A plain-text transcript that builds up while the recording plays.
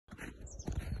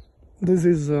This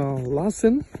is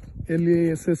Lassen,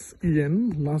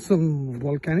 Lassen, Lassen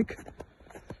Volcanic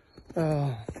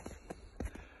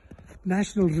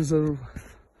National Reserve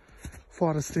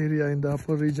forest area in the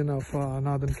upper region of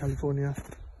Northern California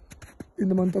in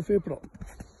the month of April.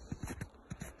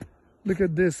 Look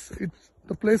at this.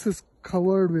 The place is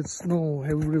covered with snow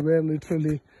everywhere,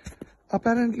 literally.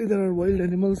 Apparently there are wild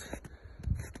animals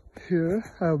here,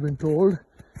 I have been told,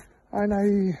 and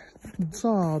I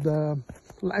saw the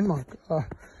landmark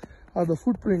or the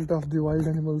footprint of the wild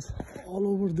animals all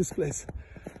over this place.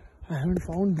 I haven't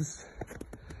found this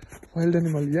wild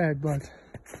animal yet, but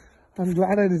I'm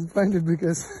glad I didn't find it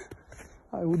because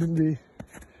I wouldn't be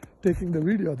taking the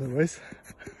video otherwise.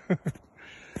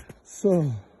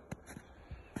 So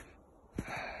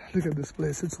look at this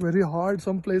place. It's very hard.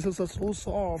 Some places are so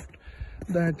soft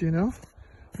that, you know,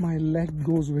 my leg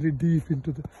goes very deep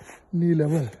into the knee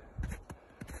level.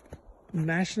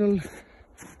 National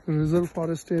Reserve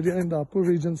forest area in the upper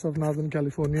regions of Northern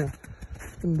California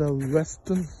in the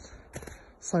western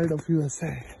side of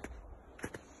USA.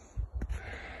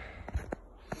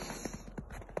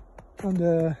 On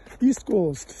the east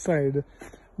coast side,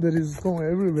 there is snow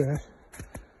everywhere.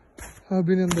 I've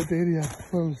been in that area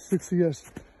for 6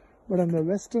 years. But on the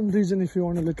western region, if you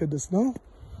want to look at the snow,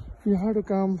 you have to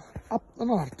come up the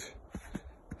north.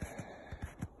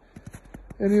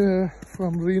 Anywhere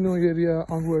from Reno area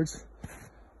onwards,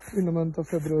 in the month of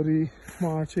February,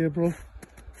 March, April,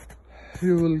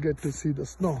 you will get to see the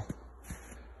snow.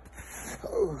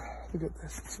 Oh, look at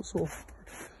this. It's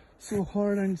so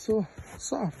hard and so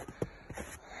soft.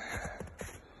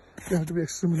 You have to be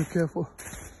extremely careful.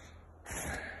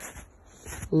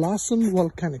 Lassen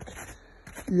Volcanic,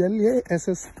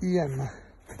 Lassen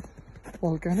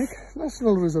Volcanic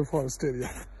National Reserve Forest Area.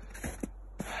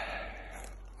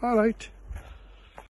 All right.